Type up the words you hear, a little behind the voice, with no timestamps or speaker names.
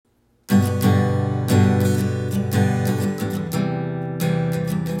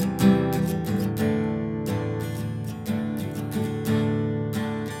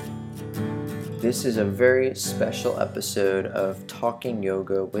This is a very special episode of Talking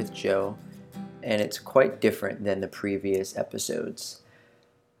Yoga with Joe, and it's quite different than the previous episodes.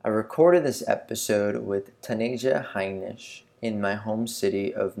 I recorded this episode with Taneja Heinisch in my home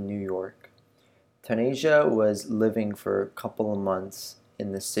city of New York. Taneja was living for a couple of months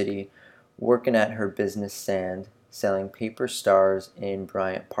in the city, working at her business stand, selling paper stars in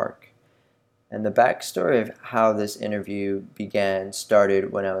Bryant Park. And the backstory of how this interview began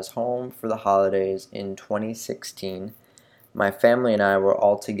started when I was home for the holidays in 2016. My family and I were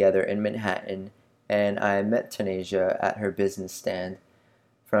all together in Manhattan, and I met Taneja at her business stand.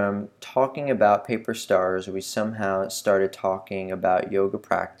 From talking about paper stars, we somehow started talking about yoga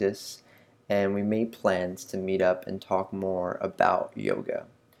practice, and we made plans to meet up and talk more about yoga.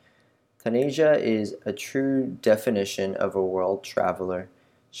 Taneja is a true definition of a world traveler.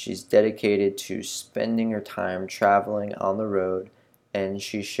 She's dedicated to spending her time traveling on the road, and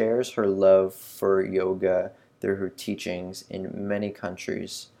she shares her love for yoga through her teachings in many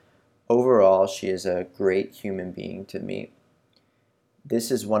countries. Overall, she is a great human being to meet.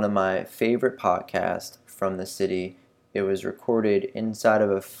 This is one of my favorite podcasts from the city. It was recorded inside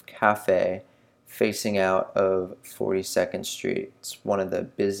of a cafe facing out of 42nd Street. It's one of the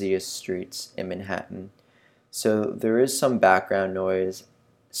busiest streets in Manhattan. So there is some background noise,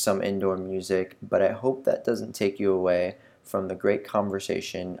 some indoor music, but I hope that doesn't take you away from the great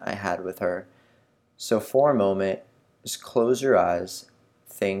conversation I had with her. So for a moment, just close your eyes,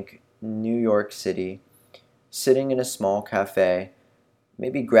 think New York City, sitting in a small cafe,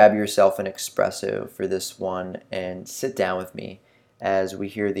 maybe grab yourself an espresso for this one and sit down with me as we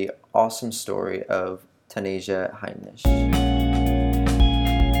hear the awesome story of Taneja Heinisch.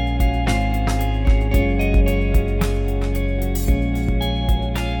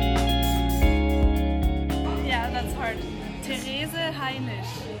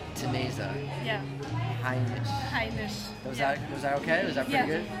 Taneja. Yeah. Heinisch. Was Yeah. that okay? Was that pretty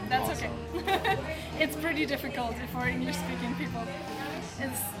good? That's Awesome. okay. It's pretty difficult for English speaking people.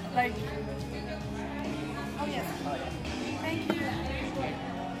 It's like, oh yes. Thank you.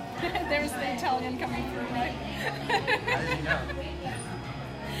 There's the Italian coming through, right? How did you know?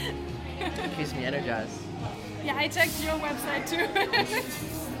 It keeps me energized. Yeah, I checked your website too.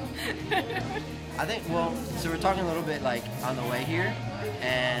 I think, well, so we're talking a little bit like on the way here,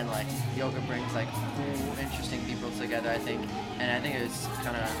 and like yoga brings like cool, interesting people together, I think. And I think it's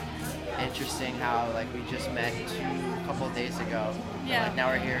kind of interesting how like we just met a couple of days ago. Yeah. And, like now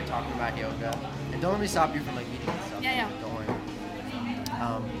we're here talking about yoga. And don't let me stop you from like meeting and stuff. Yeah. Don't worry.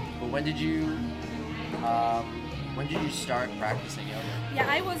 But when did you start practicing yoga? Yeah,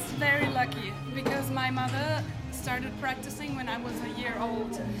 I was very lucky because my mother started practicing when I was a year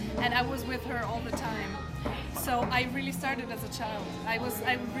old, and I was with her all the time. So I really started as a child. I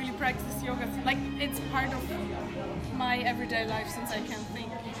really practiced yoga. Like, it's part of my everyday life since I can think.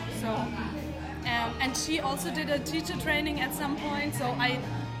 So, and she also did a teacher training at some point. So I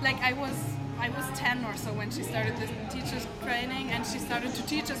was 10 or so when she started this teacher's training, and she started to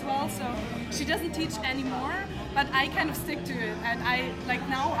teach as well. So she doesn't teach anymore, but I kind of stick to it. And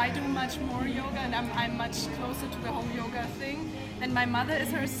now I do much more yoga, and I'm much closer to the whole yoga thing. And my mother is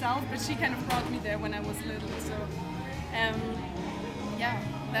herself, but she kind of brought me there when I was little. So,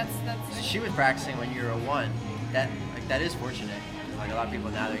 that's. So she was practicing when you were 1. That is fortunate. Like a lot of people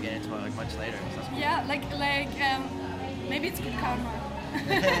now they're getting into it like much later. So that's cool. Yeah, maybe it's good karma.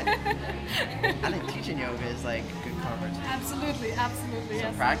 I think teaching yoga is like good karma too. Absolutely, So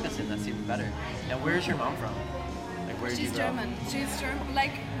yes. practicing, that's even better. And where's your mom from? Like where did you She's grow? German. She's German.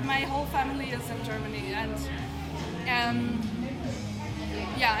 Like, my whole family is in Germany, and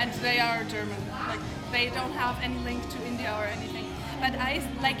and they are German. Like, they don't have any link to India or anything. But I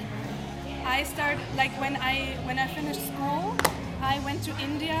started when I finished school, I went to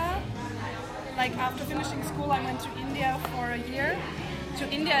India. Like, after finishing school, I went to India for a year, to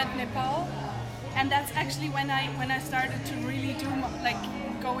India and Nepal, and that's actually when I started to really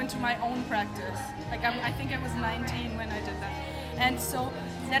go into my own practice. Like, I think I was 19 when I did that, and so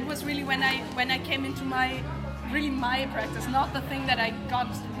that was really when I came into my practice, not the thing that I got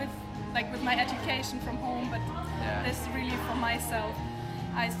with my education from home, but this really for myself.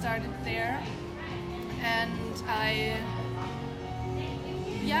 I started there, and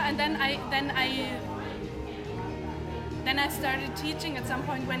then I started teaching at some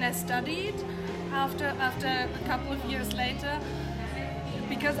point when I studied after a couple of years later,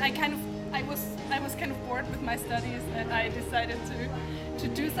 because I was kind of bored with my studies, and I decided to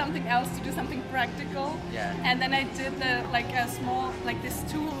do something else, to do something practical. Yeah. And then I did a small, this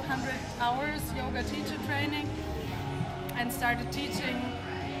 200 hours yoga teacher training, and started teaching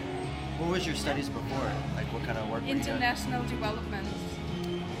What was your studies before? Like what kind of work were you doing? International development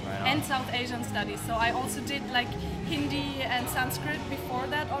Right on. and South Asian studies. So I also did like Hindi and Sanskrit before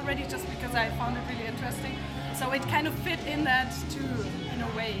that already, just because I found it really interesting. So it kind of fit in that too, in a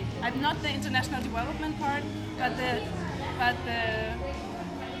way. I'm not the international development part, but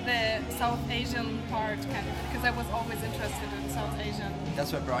the South Asian part, kind of, because I was always interested in South Asian.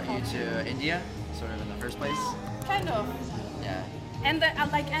 That's what brought you to India, sort of in the first place. Kind of. Yeah. And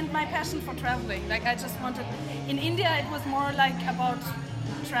and my passion for traveling. Like I just wanted. In India, it was more like about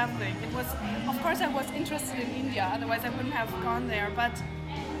traveling. It was, of course, I was interested in India. Otherwise, I wouldn't have gone there. But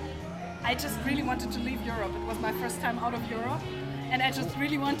I just really wanted to leave Europe. It was my first time out of Europe, and I just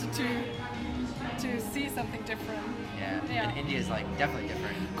really wanted to see something different. Yeah. And India is like definitely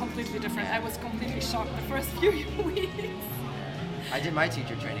different. Completely different. Yeah. I was completely shocked the first few weeks. I did my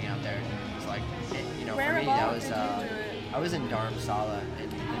teacher training out there. It was like, you know, for me, that Whereabouts was, did you do it? I was in Dharamsala in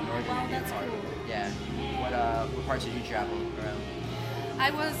the northern Wow, India that's part. cool. Yeah. What parts did you travel around?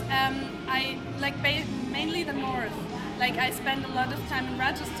 I was, mainly the north. Like I spent a lot of time in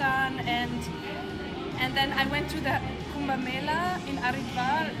Rajasthan, and then I went to the Kumbh Mela in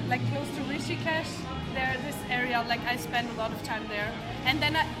Haridwar, like close to Rishikesh. There, this area, like I spent a lot of time there. And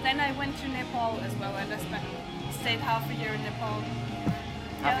then I went to Nepal as well, and I stayed half a year in Nepal.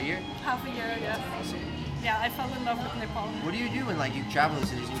 Half a year? Half a year, yeah. Awesome. Yeah, I fell in love with Nepal. What do you do when like you travel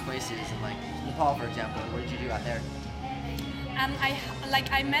to these new places and like Nepal, for example? What did you do out there? And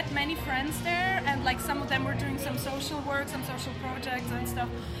I met many friends there, and like some of them were doing some social work, some social projects and stuff.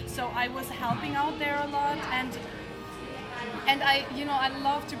 So I was helping out there a lot, and I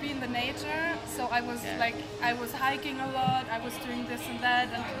love to be in the nature. So I was I was hiking a lot. I was doing this and that,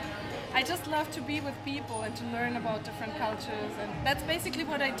 and I just love to be with people and to learn about different cultures. And that's basically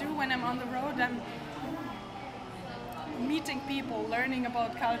what I do when I'm on the road. I'm meeting people, learning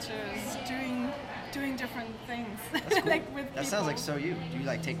about cultures, doing different things. That's cool. Like with that people. sounds like so you. Do you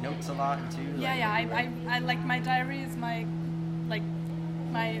like take notes a lot too? Yeah, I like my diary is my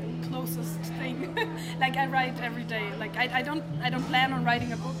closest thing. Like I write every day. Like I don't plan on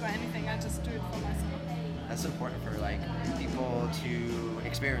writing a book or anything. I just do it for myself. That's important for like people to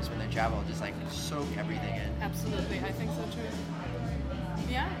experience when they travel. Just like soak everything in. Absolutely, I think so too.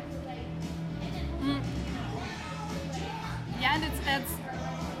 Yeah. Yeah, and it's.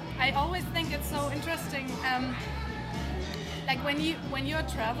 I always think it's so interesting. Like when you're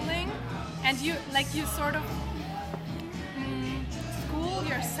traveling, and you sort of school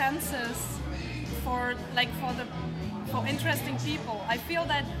your senses for interesting people. I feel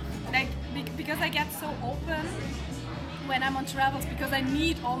that because I get so open when I'm on travels, because I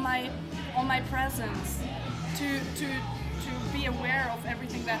need all my presence to be aware of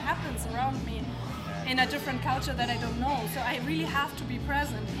everything that happens around me in a different culture that I don't know. So I really have to be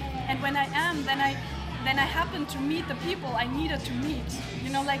present. And when I am, then I happen to meet the people I needed to meet.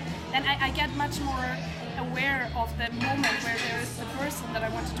 Then I get much more aware of the moment where there is the person that I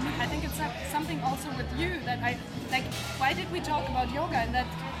wanted to meet. I think it's something also with you that why did we talk about yoga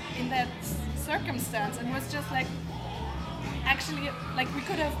in that circumstance? And it was just actually we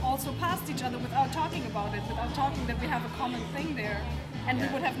could have also passed each other without talking about it, without talking that we have a common thing there, and we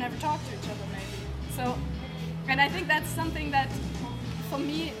would have never talked to each other maybe. So, and I think that's something that for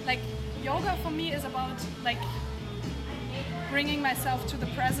me, yoga for me is about bringing myself to the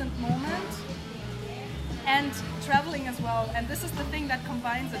present moment, and traveling as well. And this is the thing that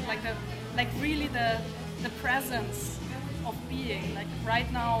combines it, really the presence of being right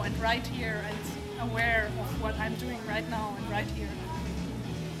now and right here, and aware of what I'm doing right now and right here.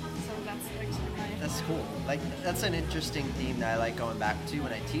 So that's actually That's cool. That's an interesting theme that I like going back to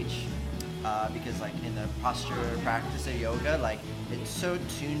when I teach, because in the posture practice of yoga, it so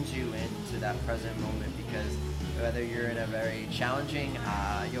tunes you into that present moment, because whether you're in a very challenging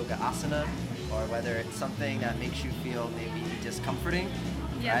yoga asana, or whether it's something that makes you feel maybe discomforting,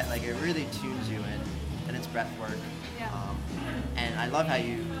 yes. right? It really tunes you in, and it's breath work. Yeah. And I love how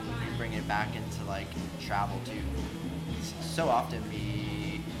you bring it back into travel too. So often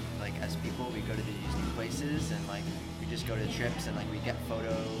as people, we go to these new places, and we just go to trips, and we get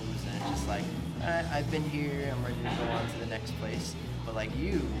photos, and it's just I've been here, I'm ready to go on to the next place. But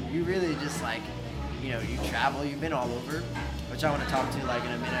you really just you travel, you've been all over, which I want to talk to in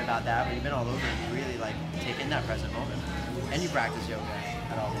a minute about that, but you've been all over, and you really take in that present moment. And you practice yoga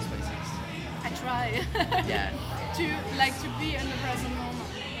at all these places. I try. Yeah. to be in the present moment.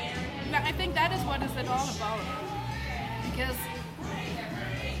 I think that is what is it all about. Because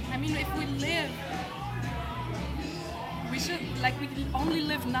if we live, we should we only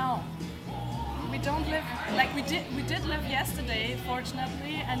live now. we don't live like we did live yesterday,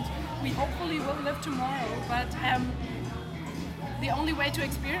 fortunately, and we hopefully will live tomorrow. But the only way to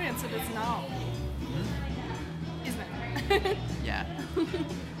experience it is now, isn't it? Yeah.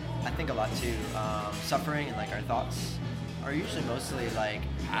 I think a lot too. Suffering and like our thoughts are usually mostly like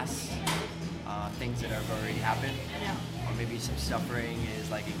past things that have already happened. Yeah. Or maybe some suffering is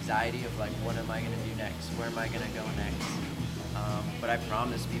like anxiety of like, what am I gonna do next? Where am I gonna go next? But I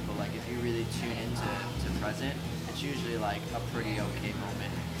promise people, like if you really tune into present, it's usually like a pretty okay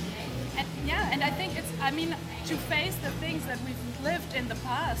moment. And I think to face the things that we've lived in the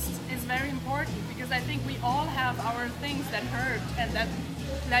past is very important, because I think we all have our things that hurt and that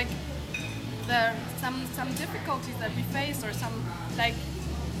like some difficulties that we face, or some like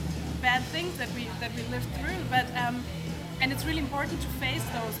bad things that we lived through. But and it's really important to face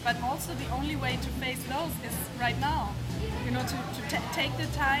those. But also the only way to face those is right now. You know, to take the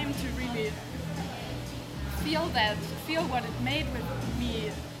time to really feel what it made with me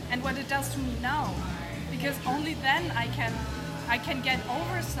and what it does to me now, because only then I can get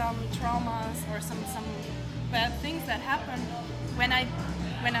over some traumas or some bad things that happen when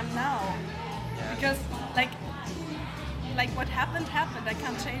I'm now. Yeah. Because like what happened. I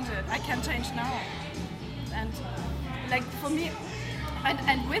can't change it. I can change now. And like for me,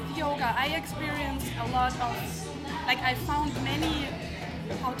 and with yoga, I experienced a lot of like I found many,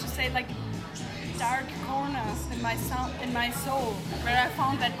 how to say, like dark corners in my soul, where I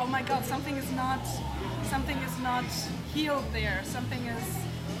found that, oh my God, something is not healed there. Something is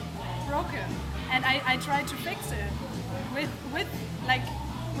broken, and I try to fix it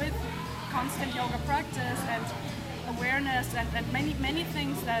with constant yoga practice and awareness and many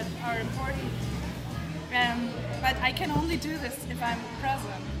things that are important. But I can only do this if I'm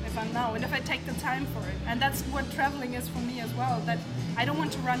present, if I'm now, and if I take the time for it. And that's what traveling is for me as well, that I don't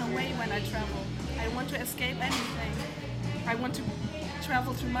want to run away when I travel. I don't want to escape anything. I want to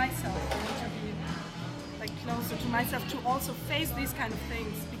travel to myself. I want to be like closer to myself, to also face these kind of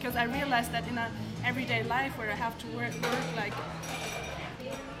things, because I realize that in an everyday life where I have to work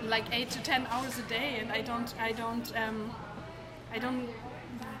like 8 to 10 hours a day, and I don't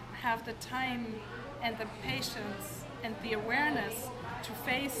have the time and the patience and the awareness to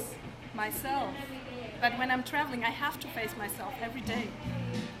face myself. But when I'm traveling, I have to face myself every day,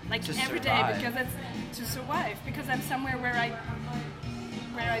 like To every survive. day, because it's to survive. Because I'm somewhere where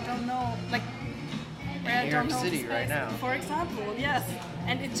I don't know, like where I New don't York know the City right space. now. For example, yes,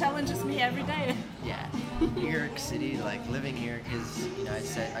 and it challenges me every day. Yeah. New York City, like living here, because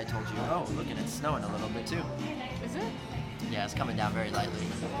I told you, oh, look, and it's snowing a little bit too. Is it? Yeah, it's coming down very lightly.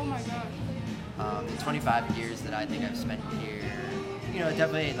 Oh my God. The 25 years that I think I've spent here,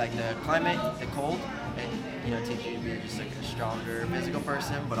 definitely like the climate, the cold, it teaches you to be just like a stronger physical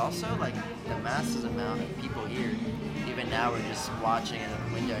person, but also like the massive amount of people here. Even now we're just watching out of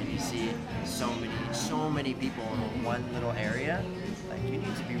the window and you see so many people in one little area. Like you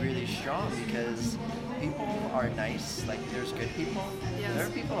need to be really strong, because people are nice, like there's good people. Yes. There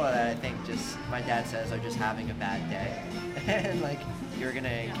are people that I think just, my dad says, are just having a bad day. And like you're gonna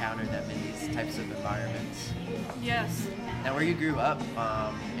encounter them in these types of environments. Yes. Now, where you grew up,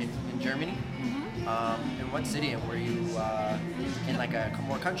 in Germany, in what city, and were you in like a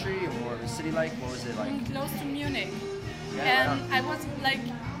more country or more of a city? Like, what was it like? Close to Munich. Yeah, And right I was like,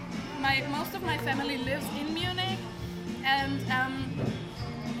 most of my family lives in Munich, and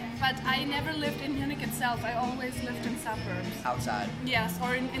but I never lived in Munich itself. I always lived in suburbs. Outside. Yes,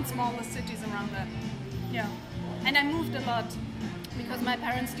 or in smaller cities around that. Yeah. And I moved a lot because my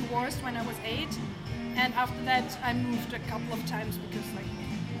parents divorced when I was 8, and after that I moved a couple of times because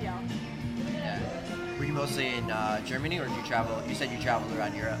Yeah. Were you mostly in Germany, or did you travel? You said you traveled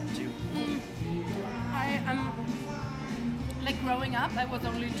around Europe too. I like growing up I was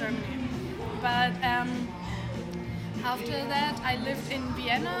only in Germany, but after that I lived in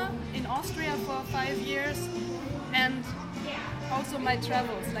Vienna in Austria for 5 years, and also my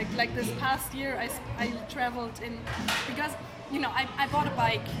travels, like this past year I traveled in, because I bought a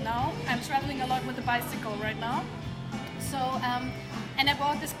bike now. I'm traveling a lot with a bicycle right now. So and I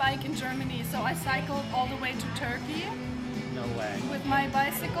bought this bike in Germany, so I cycled all the way to Turkey No way. with my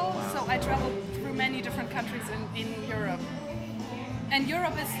bicycle. So I traveled through many different countries in Europe. And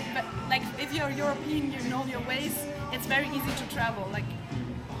Europe is like, if you're European, you know your ways. It's very easy to travel. Like,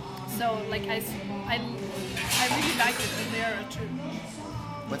 so like I really like it there too.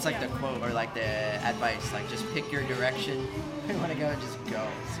 What's like the quote or like the advice? Like, just pick your direction. You want to go, just go.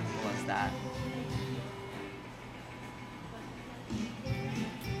 Simple as that.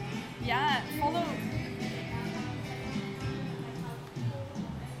 Yeah, follow.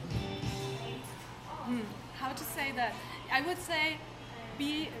 how to say that. I would say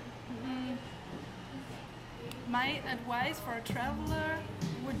be. My advice for a traveler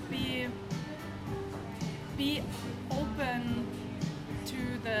would be open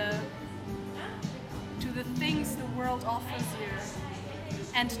to the things the world offers you,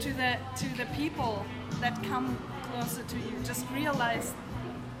 and to the people that come closer to you. Just realize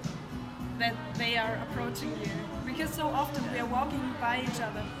that they are approaching you, because so often we are walking by each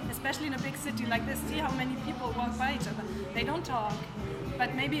other, especially in a big city like this. See how many people walk by each other. They don't talk,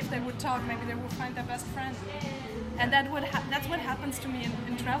 but maybe if they would talk, maybe they would find their best friend. And that's what happens to me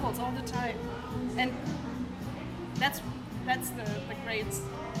in travels all the time. And that's the great,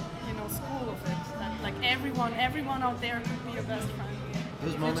 school of it. That like everyone out there could be your best friend. Those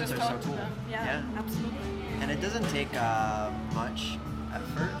If you moments just are talk so to cool. them. Yeah, absolutely. And it doesn't take much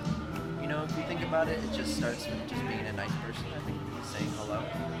effort. If you think about it, it just starts with just being a nice person. I think just saying hello.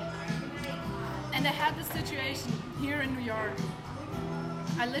 And I had this situation here in New York.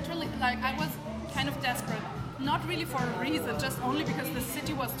 I literally, I was kind of desperate. Not really for a reason, just only because the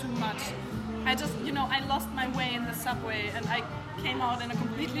city was too much. I just, I lost my way in the subway, and I came out in a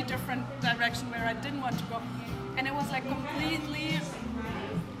completely different direction where I didn't want to go. And it was like completely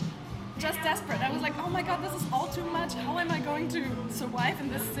just desperate. I was like, oh my god, this is all too much. How am I going to survive in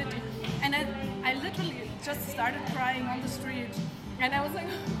this city? And I literally just started crying on the street. And I was like,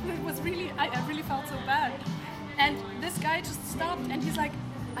 it was really, I really felt so bad. And this guy just stopped, and he's like,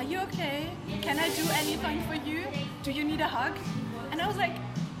 are you okay? Can I do anything for you? Do you need a hug? And I was like,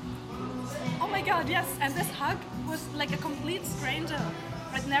 oh my god, yes. And this hug was like a complete stranger.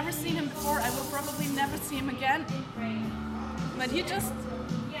 I'd never seen him before. I will probably never see him again. But he just,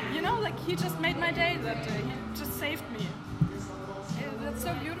 he just made my day that day. He just saved me. That's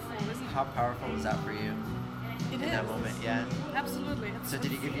so beautiful, isn't it? How powerful was that for you It in is. that moment? Yeah. Absolutely. So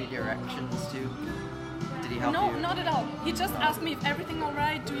did he give you directions too? Did he help No, you? not at all. He just asked me if everything all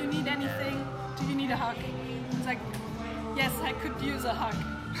right. Do you need anything? Do you need a hug? I was like, yes, I could use a hug.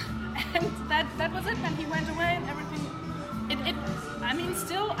 And that was it. And he went away, and everything.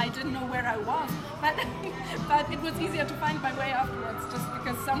 Still, I didn't know where I was, but but it was easier to find my way afterwards, just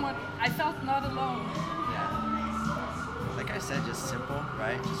because I felt not alone. Yeah. Like I said, just simple,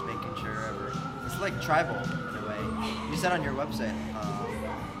 right? Just making sure it's like tribal in a way. You said on your website,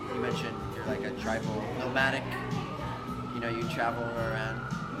 you mentioned you're like a tribal nomadic. You travel around.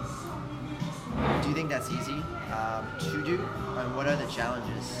 Do you think that's easy to do? And what are the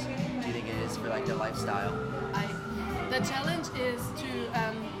challenges do you think it is for like the lifestyle? The challenge is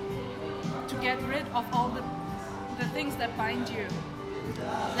to get rid of all the things that bind you.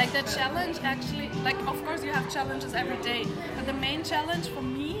 Like the challenge actually, of course you have challenges every day, but the main challenge for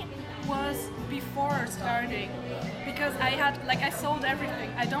me was before starting, because I sold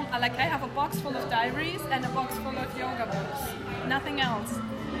everything. I have a box full of diaries and a box full of yoga books, nothing else,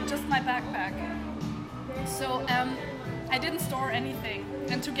 just my backpack. So I didn't store anything,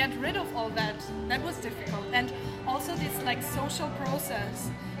 and to get rid of all that was difficult. And also this social process,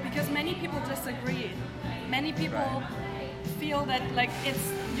 because many people disagree. Many people feel that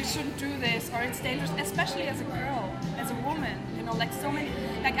you shouldn't do this, or it's dangerous, especially as a girl, as a woman. So many.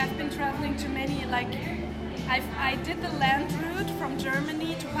 I've been traveling to many. I did the land route from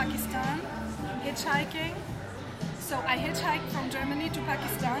Germany to Pakistan, hitchhiking. So I hitchhiked from Germany to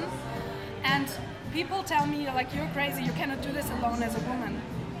Pakistan, and people tell me you're crazy. You cannot do this alone as a woman.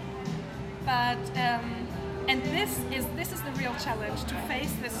 But and this is the real challenge, to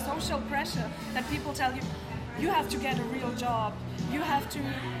face this social pressure that people tell you. You have to get a real job. You have to.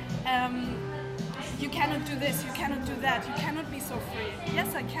 You cannot do this. You cannot do that. You cannot be so free.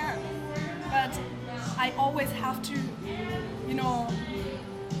 Yes, I can, but I always have to,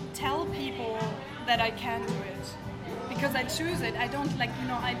 tell people that I can do it, because I choose it. I don't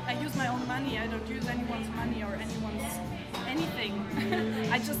I use my own money. I don't use anyone's money or anyone's anything.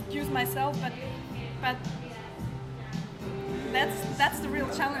 I just use myself. But that's the real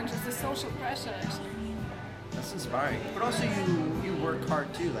challenge. Is the social pressure actually. That's inspiring. But also you work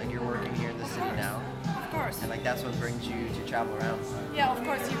hard too. You're working here in the city now. Of course. And that's what brings you to travel around. Yeah, of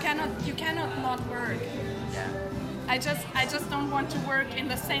course. You cannot not work. Yeah. I just don't want to work in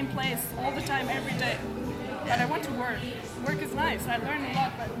the same place all the time every day. But I want to work. Work is nice. I learn a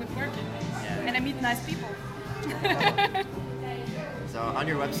lot with working. Yeah. And I meet nice people. So on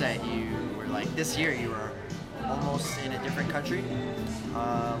your website you were this year you were almost in a different country.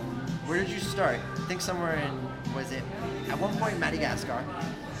 Where did you start? I think somewhere in, was it at one point Madagascar?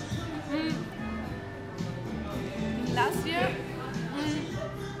 Last year,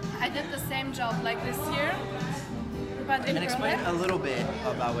 I did the same job like this year, but in And explain Berlin. a little bit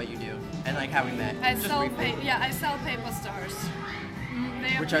about what you do. And like how we met. I Just sell briefly. I sell paper stars.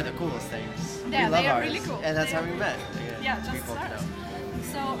 Which are the coolest things. Yeah, we love they are ours, really cool. and that's They how are- we met. Yeah, It's just cool to stars. know.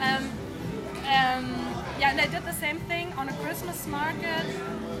 So yeah, and I did the same thing on a Christmas market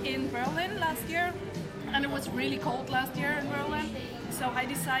in Berlin last year, and it was really cold last year in Berlin. So I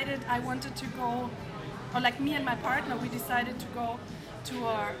decided I wanted to go, or like me and my partner, we decided to go to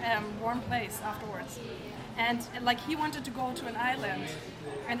a warm place afterwards. And like he wanted to go to an island,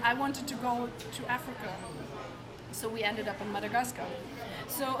 and I wanted to go to Africa. So we ended up in Madagascar.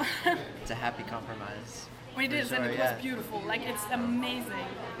 So It's a happy compromise. it For is, sure, and it yeah. was beautiful. Like it's amazing.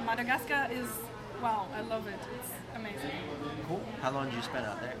 Madagascar is wow. I love it. It's amazing. Cool. How long did you spend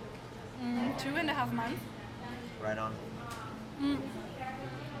out there? 2.5 months. Right on.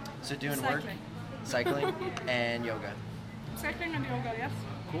 So doing Cycling. work, cycling, and yoga. Cycling and yoga, yes.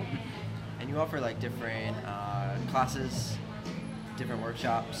 Cool. And you offer like different classes, different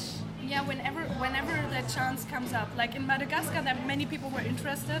workshops. Yeah, whenever the chance comes up. Like in Madagascar, that many people were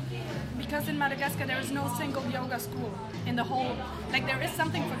interested because in Madagascar there is no single yoga school in the whole. Like there is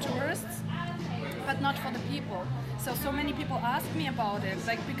something for tourists, but not for the people. So many people asked me about it,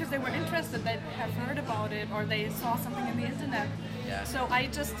 like because they were interested, they have heard about it or they saw something in the internet. Yeah. So I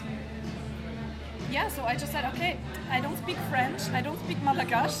just said, okay, I don't speak French, I don't speak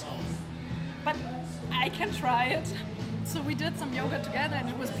Malagasy, but I can try it. So we did some yoga together and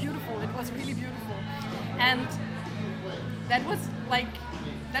it was beautiful. It was really beautiful. And that was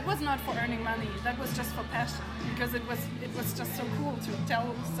not for earning money. That was just for passion because it was just so cool to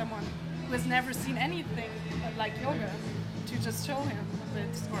tell someone who has never seen anything like yoga to just show him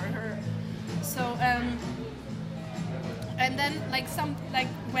it or her. So and then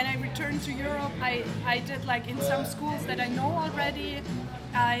when I returned to Europe, I did like in some schools that I know already.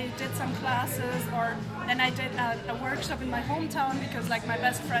 I did some classes, or then I did a workshop in my hometown because like my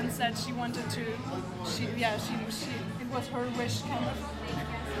best friend said she wanted to. It was her wish kind of.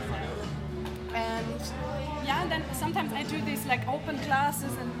 And yeah, and then sometimes I do these like open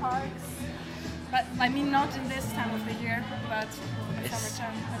classes in parks, but I mean not in this time of the year, but in the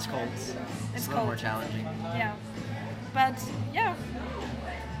summertime. It's cold. It's a little cold. more challenging. Yeah, but yeah,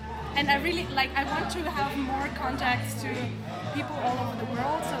 and I really I want to have more contacts to people all over the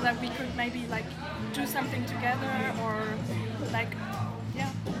world so that we could maybe like do something together or like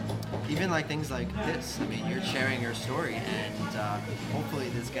Even like things like this. I mean, you're sharing your story, and hopefully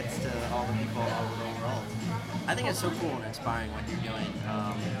this gets to all the people all over the world. I think it's so cool and inspiring what you're doing.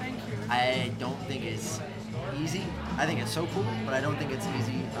 Thank you. I don't think it's easy. I think it's so cool, but I don't think it's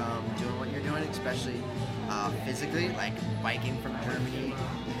easy doing what you're doing, especially physically, like biking from Germany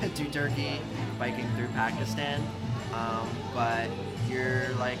to Turkey, biking through Pakistan. But you're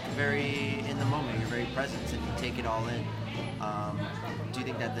like very in the moment, you're very present, and you take it all in. Do you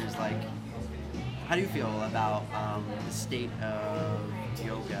think that there's like, how do you feel about the state of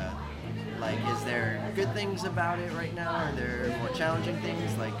yoga? Like, is there good things about it right now? Are there more challenging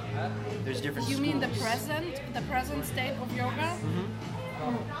things? Like, there's different You mean the schools. present state of yoga?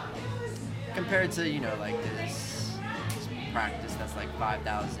 Compared to, like this practice that's like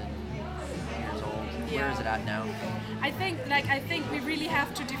 5,000 years old. Where Yeah. is it at now? I think we really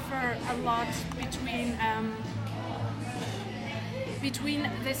have to differ a lot between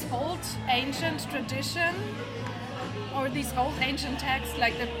this old ancient tradition or these old ancient texts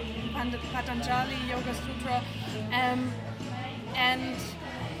like the Patanjali Yoga Sutra and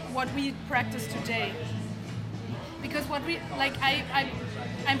what we practice today. Because what we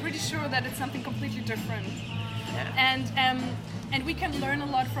I'm pretty sure that it's something completely different. Yeah. And we can learn a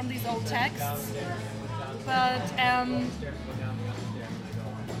lot from these old texts,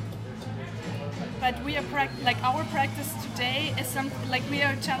 but we are our practice today is we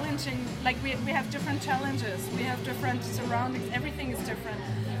are challenging, we have different challenges, we have different surroundings, everything is different.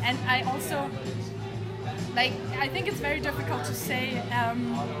 And I also I think it's very difficult to say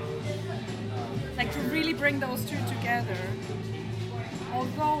to really bring those two together.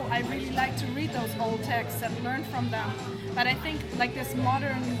 Although I really like to read those old texts and learn from them, but I think this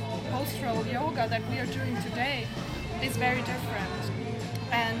modern postural yoga that we are doing today is very different.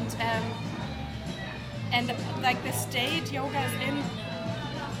 And the state yoga is in,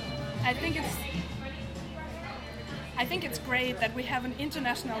 I think it's great that we have an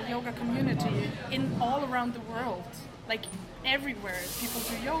international yoga community in all around the world. Like everywhere people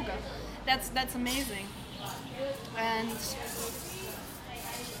do yoga. That's amazing. And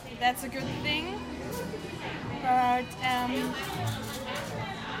that's a good thing. But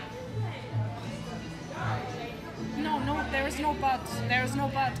no, there is no but. There is no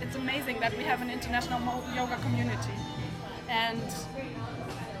but. It's amazing that we have an international yoga community. And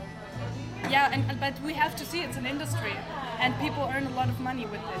yeah, but we have to see it's an industry, and people earn a lot of money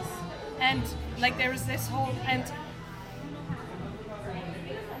with this, and like there is this whole, and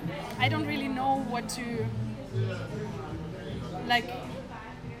I don't really know what to like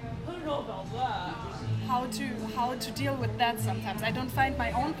how to deal with that sometimes. I don't find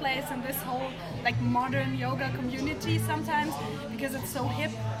my own place in this whole like modern yoga community sometimes, because it's so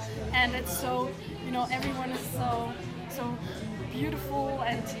hip and it's so, you know, everyone is so beautiful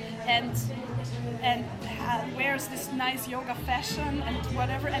and wears this nice yoga fashion and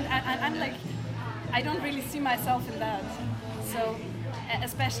whatever, and I'm like, I don't really see myself in that. So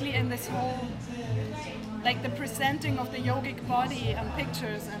especially in this whole like the presenting of the yogic body and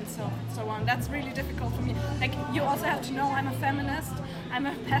pictures and so on. That's really difficult for me. Like, you also have to know I'm a feminist. I'm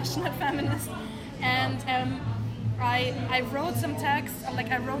a passionate feminist, and I wrote some text.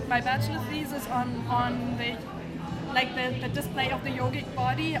 Like, I wrote my bachelor thesis on the like the display of the yogic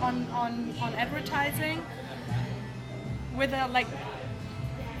body on advertising with a like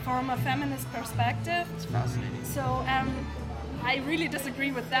from a feminist perspective. It's fascinating. So I really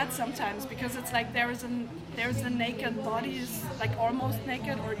disagree with that sometimes, because it's like there's a naked bodies, like almost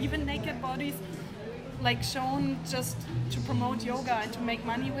naked or even naked bodies, like shown just to promote yoga and to make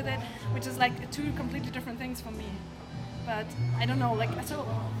money with it, which is like two completely different things for me. But I don't know, like, so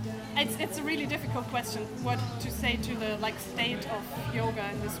it's a really difficult question what to say to the like state of yoga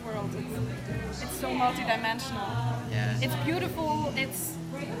in this world. It's so multidimensional. Yeah. It's beautiful. It's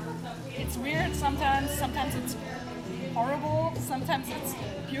weird sometimes. Sometimes it's horrible. Sometimes it's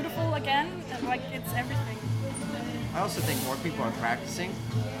beautiful again. And like, it's everything. I also think more people are practicing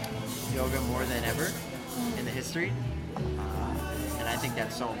yoga more than ever in the history. And I think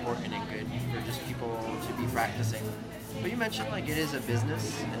that's so important and good for just people to be practicing. But you mentioned like it is a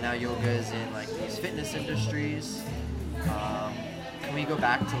business, and now yoga is in like these fitness industries. Can we go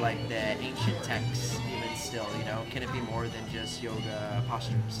back to like the ancient texts even still, you know? Can it be more than just yoga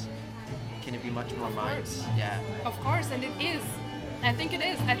postures? Can it be much more minds? Yeah. Of course, and it is. I think it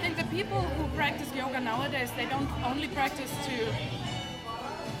is. I think the people who practice yoga nowadays, they don't only practice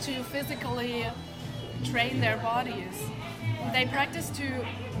to physically train their bodies. They practice to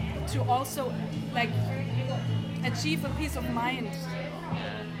also like achieve a peace of mind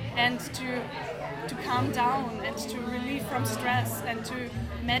and to calm down and to relieve from stress and to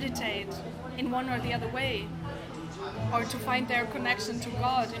meditate in one or the other way, or to find their connection to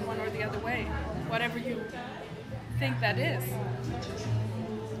God in one or the other way, whatever you think that is.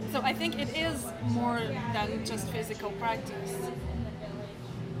 So I think it is more than just physical practice.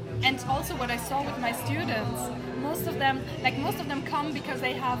 And also what I saw with my students, most of them come because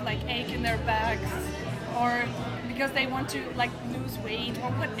they have like ache in their backs, or because they want to like lose weight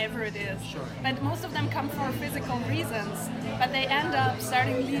or whatever it is. Sure. But most of them come for physical reasons, but they end up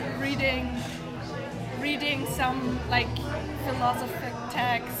starting reading some like philosophic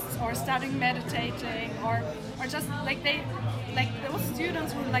texts, or starting meditating, or just like those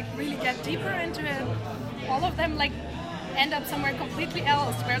students who like really get deeper into it, all of them like end up somewhere completely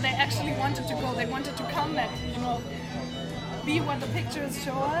else where they actually wanted to go. They wanted to come and, you know, be what the pictures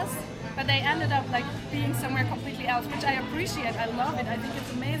show us, but they ended up like being somewhere completely else, which I appreciate. I love it. I think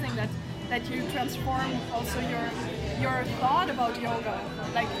it's amazing that you transform also your thought about yoga.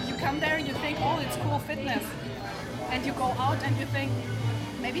 Like, you come there, you think, oh, it's cool fitness, and you go out and you think,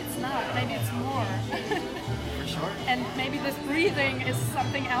 maybe it's not, maybe it's more. For sure. And maybe this breathing is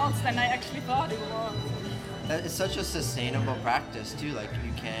something else than I actually thought it was. It's such a sustainable practice too. Like,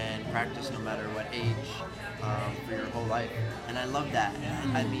 you can practice no matter what age, for your whole life, and I love that.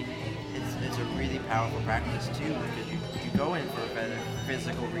 I mean, it's a really powerful practice too, because you go in for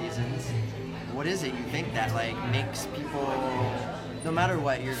physical reasons. What is it you think that like makes people, no matter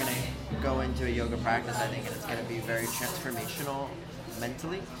what, you're gonna go into a yoga practice, I think it's gonna be very transformational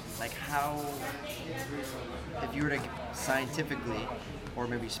mentally. Like, how, if you were to scientifically or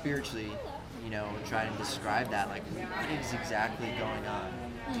maybe spiritually, you know, try and describe that, like, what is exactly going on?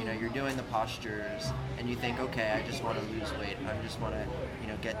 You know, you're doing the postures and you think, okay, I just want to lose weight. I just want to, you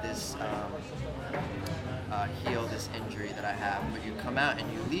know, get this, heal this injury that I have. But you come out and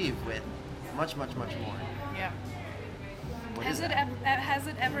you leave with much, much, much more. Yeah. What Has is it that? has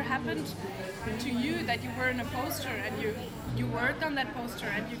it ever happened to you that you were in a poster and you worked on that poster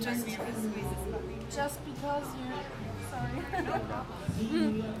and you just because you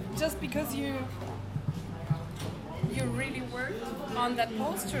just because you really worked on that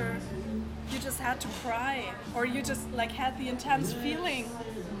poster, you just had to cry, or you just like had the intense feeling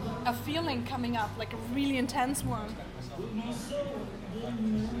coming up, like a really intense one,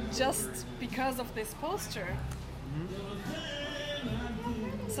 just because of this poster?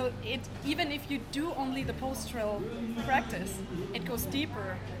 so it, even if you do only the postural practice, it goes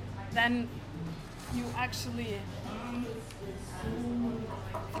deeper than you actually.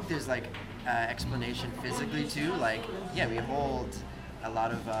 I think there's like explanation physically too. Like, yeah, we hold a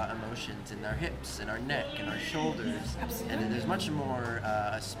lot of emotions in our hips and our neck and our shoulders. Absolutely. And then there's much more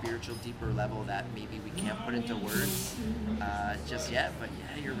a spiritual, deeper level that maybe we can't put into words just yet. But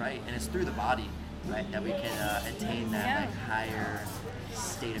yeah, you're right. And it's through the body, right, that we can attain that like higher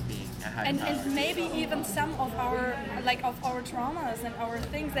state of being, a higher power. And maybe even some of our traumas and our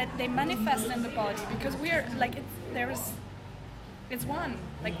things that they manifest in the body, because we're like it's one,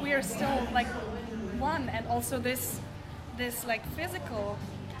 like we are still like one, and also this like physical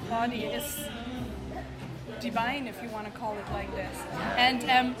body is divine, if you want to call it like this,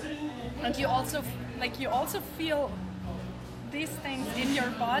 and you also feel these things in your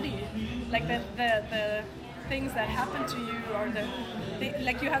body, like the things that happen to you, or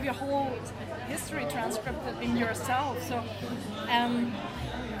like you have your whole history transcribed in yourself. So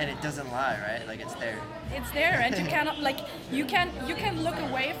and it doesn't lie, right? Like it's there. It's there, and you cannot you can look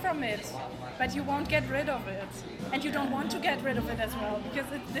away from it, but you won't get rid of it, and you don't want to get rid of it as well, because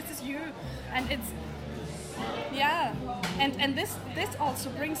this is you, and it's and this also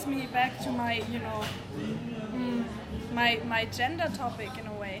brings me back to my my gender topic in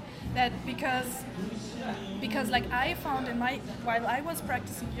a way, that because like I found while I was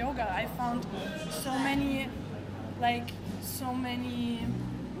practicing yoga, I found so many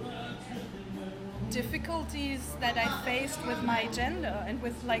difficulties that I faced with my gender, and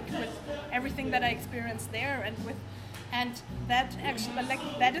with everything that I experienced there, and that actually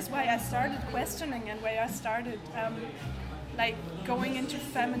that is why I started questioning, and why I started going into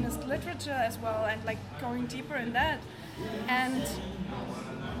feminist literature as well, and going deeper in that. And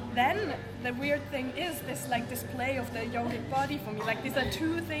then the weird thing is this play of the yogic body for me. These are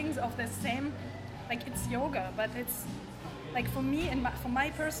two things of the same, it's yoga, but it's for me and for my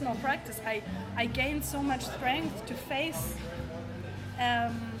personal practice, I gained so much strength to face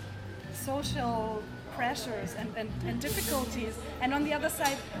social pressures and difficulties. And on the other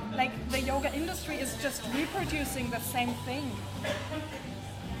side, the yoga industry is just reproducing the same thing.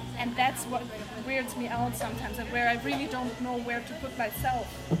 And that's what weirds me out sometimes, and where I really don't know where to put myself.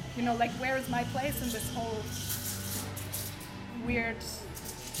 Where is my place in this whole weird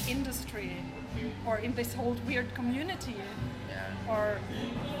industry, or in this whole weird community, or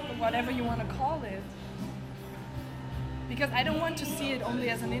whatever you want to call it. Because I don't want to see it only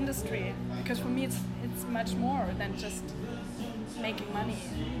as an industry, because for me it's much more than just making money.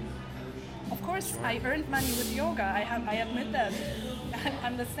 Of course, I earned money with yoga. I admit that.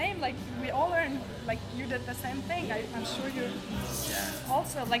 I'm the same. We all earn. You did the same thing. I'm sure you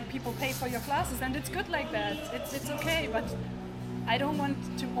also people pay for your classes, and it's good like that. It's okay. But I don't want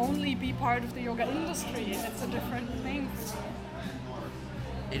to only be part of the yoga industry. It's a different thing.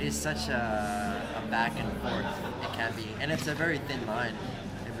 It is such a back and forth. It can be, and it's a very thin line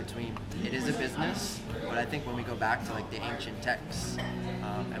in between. It is a business, but I think when we go back to the ancient texts,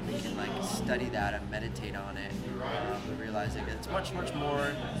 and we can study that and meditate on it, realizing that it's much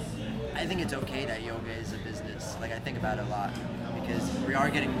more. I think it's okay that yoga is a business. I think about it a lot, because we are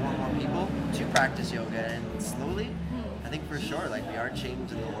getting more and more people to practice yoga, and slowly, I think for sure, we are changing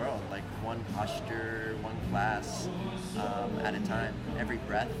the world. One posture, one class at a time, every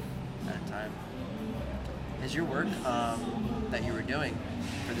breath at a time. Is your work that you were doing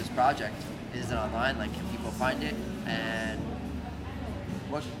for this project, is it online? Can people find it? And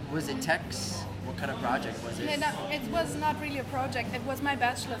what was it? Texts? What kind of project was it? It was not really a project. It was my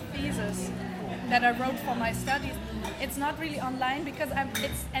bachelor thesis that I wrote for my studies. It's not really online because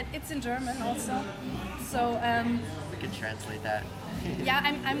it's in German also. So we can translate that. Yeah,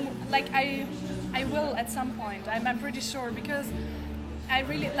 I will at some point. I'm pretty sure, because I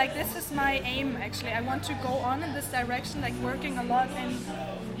really this is my aim actually. I want to go on in this direction, working a lot in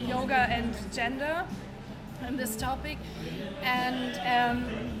yoga and gender and this topic. And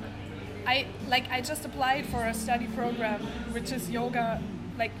I just applied for a study program which is yoga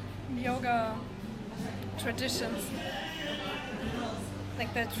traditions.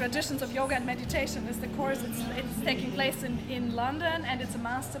 The traditions of yoga and meditation is the course. It's taking place in London, and it's a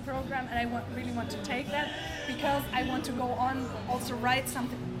master program, and I really want to take that, because I want to go on also write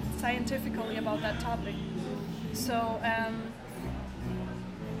something scientifically about that topic. So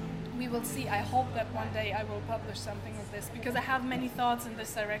we will see. I hope that one day I will publish something of this, because I have many thoughts in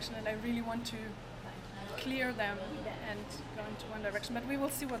this direction, and I really want to clear them and go into one direction. But we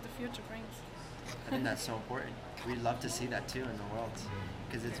will see what the future brings. I think that's so important. We'd love to see that too in the world.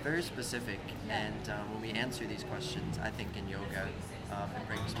 because it's very specific, and when we answer these questions, I think in yoga, it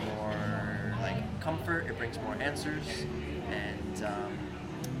brings more like comfort. It brings more answers, and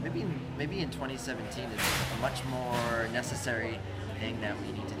maybe in 2017 is a much more necessary thing that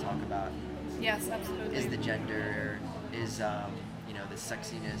we need to talk about. Yes, absolutely. Is the gender, is the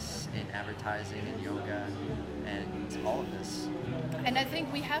sexiness in advertising and yoga, and all of this. And I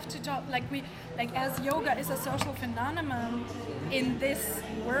think we have to talk as yoga is a social phenomenon in this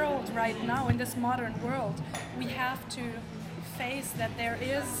world right now, in this modern world. We have to face that there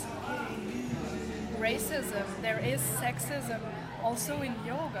is racism, there is sexism also in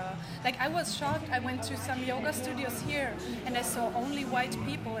yoga. Like, I was shocked. I went to some yoga studios here and I saw only white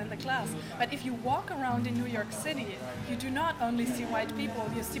people in the class. But if you walk around in New York City, you do not only see white people,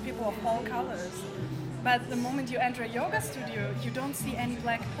 you see people of all colors. But the moment you enter a yoga studio, you don't see any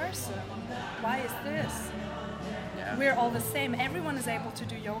black person. Why is this? Yeah. We're all the same. Everyone is able to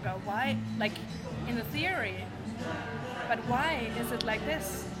do yoga. Why? Like, in the theory. But why is it like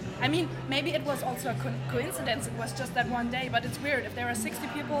this? I mean, maybe it was also a coincidence. It was just that one day, but it's weird. If there are 60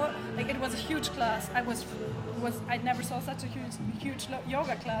 people, like, it was a huge class. I never saw such a huge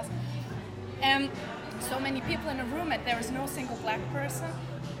yoga class. And so many people in a room, and there is no single black person.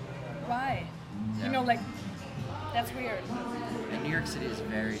 Why? Yeah. That's weird. And New York City is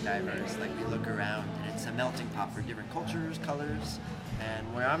very diverse. Like, we look around and it's a melting pot for different cultures, colors.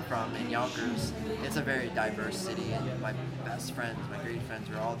 And where I'm from, in Yonkers, it's a very diverse city, and my best friends, my great friends,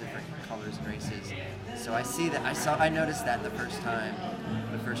 are all different colors and races. So I noticed that the first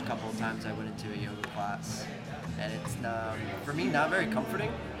couple of times I went into a yoga class, and it's for me not very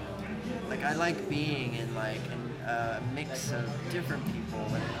comforting. Like, I like being in a mix of different people,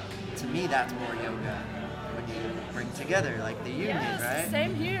 and to me that's more yoga. When you bring together like the union, yes, right?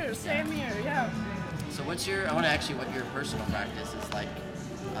 Same here, yeah. So I want to ask you what your personal practice is like.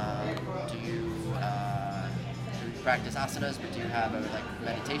 Do you practice asanas, but do you have a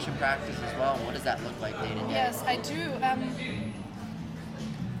meditation practice as well? And what does that look like day to day? Yes, I do.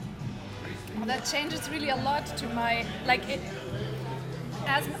 That changes really a lot to my,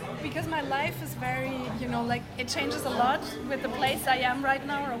 because my life is very, it changes a lot with the place I am right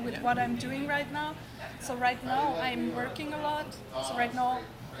now or with what I'm doing right now. So right now I'm working a lot. So right now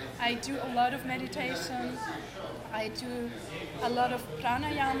I do a lot of meditation. I do a lot of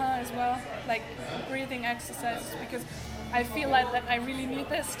pranayama as well, like breathing exercises, because I feel like that I really need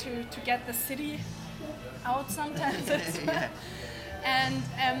this to get the city out sometimes as well. Yeah. And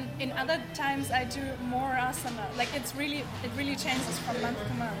in other times I do more asana. Like, it really changes from month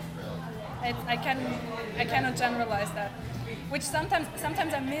to month. I cannot generalize that. Which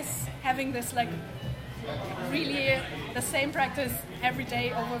sometimes I miss having this really the same practice every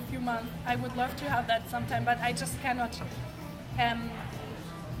day over a few months. I would love to have that sometime, but I just cannot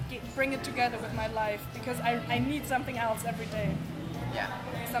bring it together with my life, because I need something else every day. Yeah.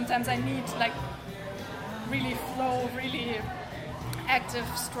 Sometimes I need really flow, really active,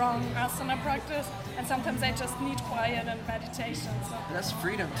 strong asana practice, and sometimes I just need quiet and meditation. So. That's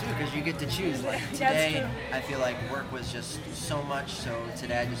freedom too, because you get to choose. Like, today, I feel like work was just so much, so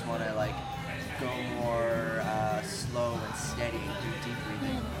today I just want to go more slow and steady and do deep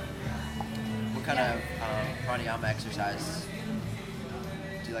breathing. What kind of pranayama exercise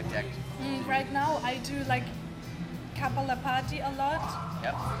do you like to Right now I do Kapalabhati a lot.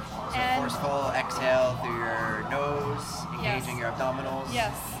 Yep. So forceful exhale through your nose, engaging your abdominals.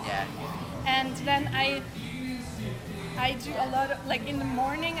 Yes. Yeah. And then I do a lot of, in the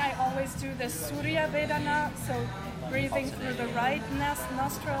morning I always do the Surya Vedana, so breathing through the right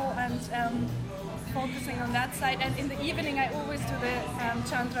nostril and focusing on that side. And in the evening I always do the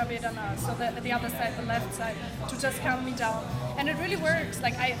Chandra Vedana, so the other side, the left side, to just calm me down. And it really works.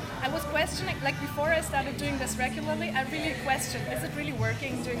 I was questioning, before I started doing this regularly, I really questioned, is it really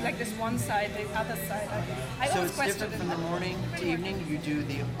working doing this one side, the other side? I so always it's questioned different from the morning to evening. You do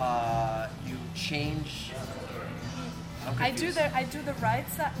you change. I do the right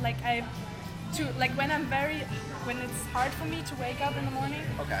side, when it's hard for me to wake up in the morning.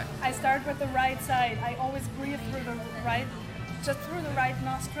 Okay. I start with the right side. I always breathe through the right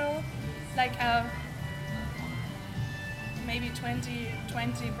nostril, maybe 20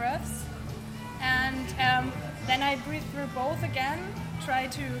 breaths, and then I breathe through both again. Try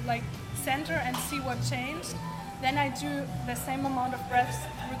to center and see what changed. Then I do the same amount of breaths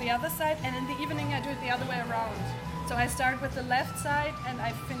through the other side, and in the evening I do it the other way around. So I start with the left side and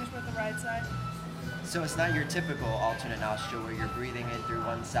I finish with the right side. So it's not your typical alternate nostril where you're breathing in through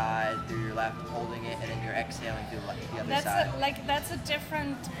one side, through your left, holding it, and then you're exhaling through the other side.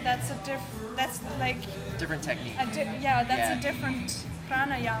 Different technique. Different a different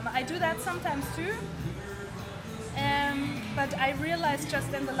pranayama. I do that sometimes too. But I realized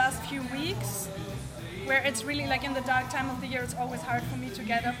just in the last few weeks, where it's really like in the dark time of the year, it's always hard for me to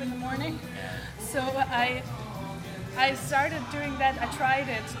get up in the morning. So I started doing that. I tried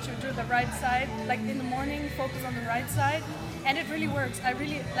it to do the right side, like in the morning, focus on the right side, and it really works. I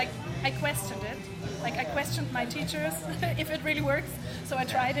questioned it. Like I questioned my teachers if it really works. So I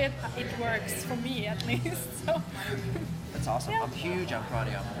tried it. It works for me at least. So That's awesome. Yeah. I'm huge on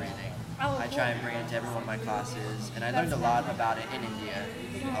pranayama breathing. Oh, I cool. try and bring it to every one of my classes, and I That's learned a lot about it in India.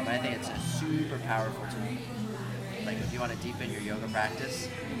 And I think it's a super powerful tool. Like if you want to deepen your yoga practice,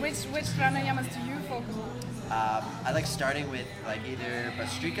 which pranayamas do you focus on? I like starting with like either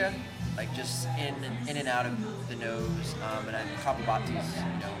Bhastrika, like just in and out of the nose, and then Kapalabhati's,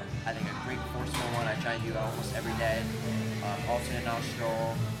 I think a great forceful one. I try and do almost every day. Alternate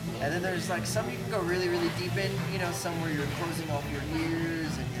nostril, and then there's like some you can go really deep in. Some where you're closing off your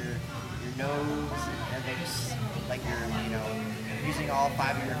ears and your nose, and then just like you're using all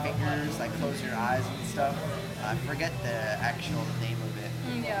 5 of your fingers, like close your eyes and stuff. I forget the actual name of it.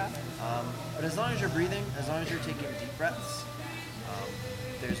 Yeah. But as long as you're breathing, as long as you're taking deep breaths,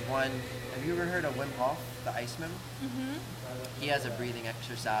 there's one. Have you ever heard of Wim Hof, the Iceman? Mm-hmm. He has a breathing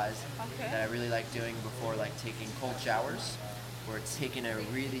exercise that I really like doing before like taking cold showers, where it's taking a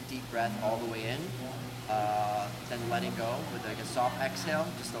really deep breath all the way in, then letting go with like a soft exhale,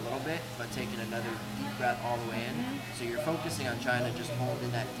 just a little bit, but taking another deep breath all the way in. So you're focusing on trying to just hold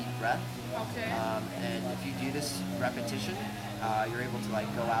in that deep breath. Okay. And if you do this repetition, you're able to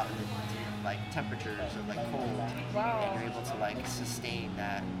like go out in the like temperatures of like cold, Wow. and you're able to like sustain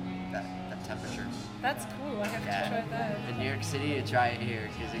that temperature. That's cool. I have to try that. In New York City, you try it here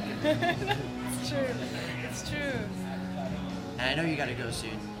because it can. It's true. It's true. And I know you gotta go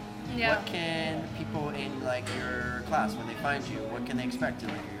soon. Yeah. What can people in like your class, when they find you, what can they expect in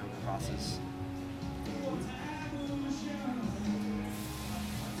like your yoga classes?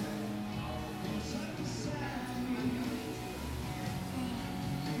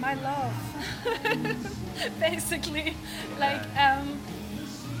 My love. Basically, like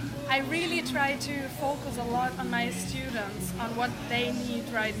I really try to focus a lot on my students, on what they need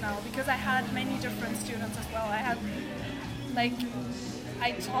right now, because I had many different students as well.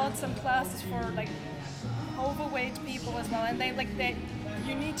 I taught some classes for like overweight people as well, and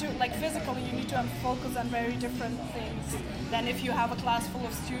you need to like physically you need to focus on very different things than if you have a class full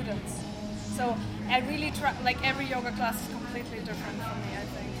of students. So I really try, like every yoga class is completely different for me, I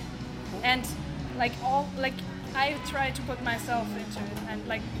think. And I try to put myself into it, and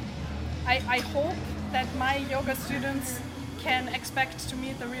like I hope that my yoga students can expect to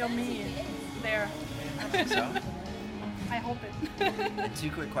meet the real me there. I think so. I hope it. And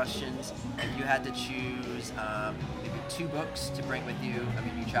 2 quick questions. If you had to choose maybe 2 books to bring with you, I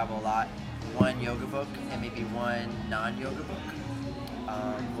mean you travel a lot, 1 yoga book and maybe 1 non-yoga book,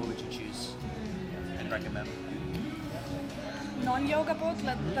 what would you choose and recommend? Non-yoga book,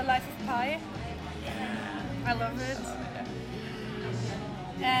 The Life of Pi. I love it.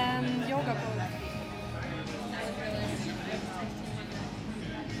 And yoga book.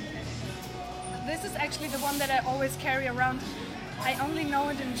 This is actually the one that I always carry around. I only know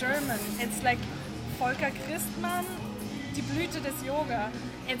it in German. It's like Volker Christmann, Die Blüte des Yoga.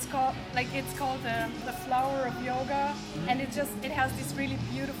 It's called the flower of yoga, and it has these really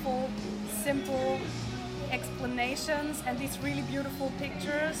beautiful, simple explanations and these really beautiful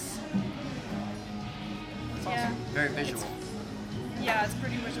pictures. That's awesome. Very visual. It's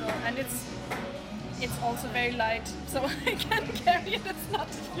pretty visual, and it's also very light, so I can carry it. It's not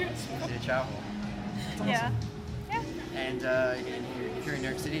huge. Easy to travel. That's awesome. Yeah. And if you're in New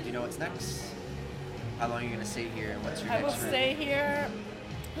York City, do you know what's next? How long are you going to stay here, and what's your I next will route? stay here,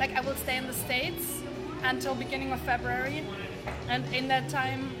 I will stay in the States until beginning of February, and in that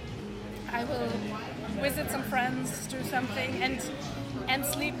time I will visit some friends, do something, and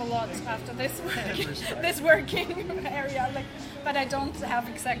sleep a lot after this working area. But I don't have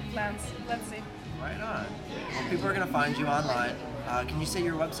exact plans. Let's see. Right on. Well, people are going to find you online. Can you say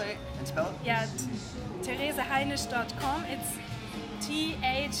your website and spell it? Yeah, thereseheinisch.com. It's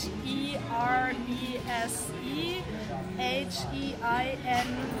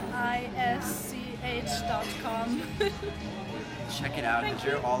ThereseHeinisch.com. Check it out. Because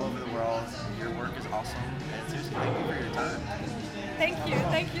you're all over the world. Your work is awesome. And seriously, thank you for your time.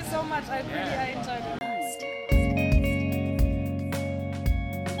 Thank you so much. I enjoyed it.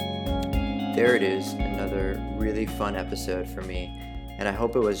 There it is, another really fun episode for me, and I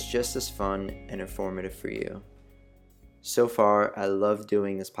hope it was just as fun and informative for you. So far, I love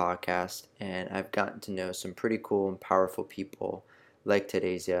doing this podcast, and I've gotten to know some pretty cool and powerful people like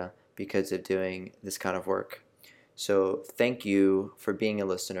Teresia because of doing this kind of work. So thank you for being a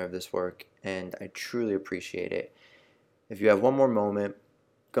listener of this work, and I truly appreciate it. If you have one more moment,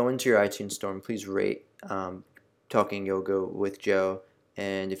 go into your iTunes store and please rate Talking Yoga with Joe.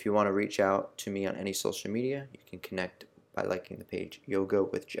 And if you want to reach out to me on any social media, you can connect by liking the page Yoga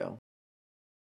with Joe.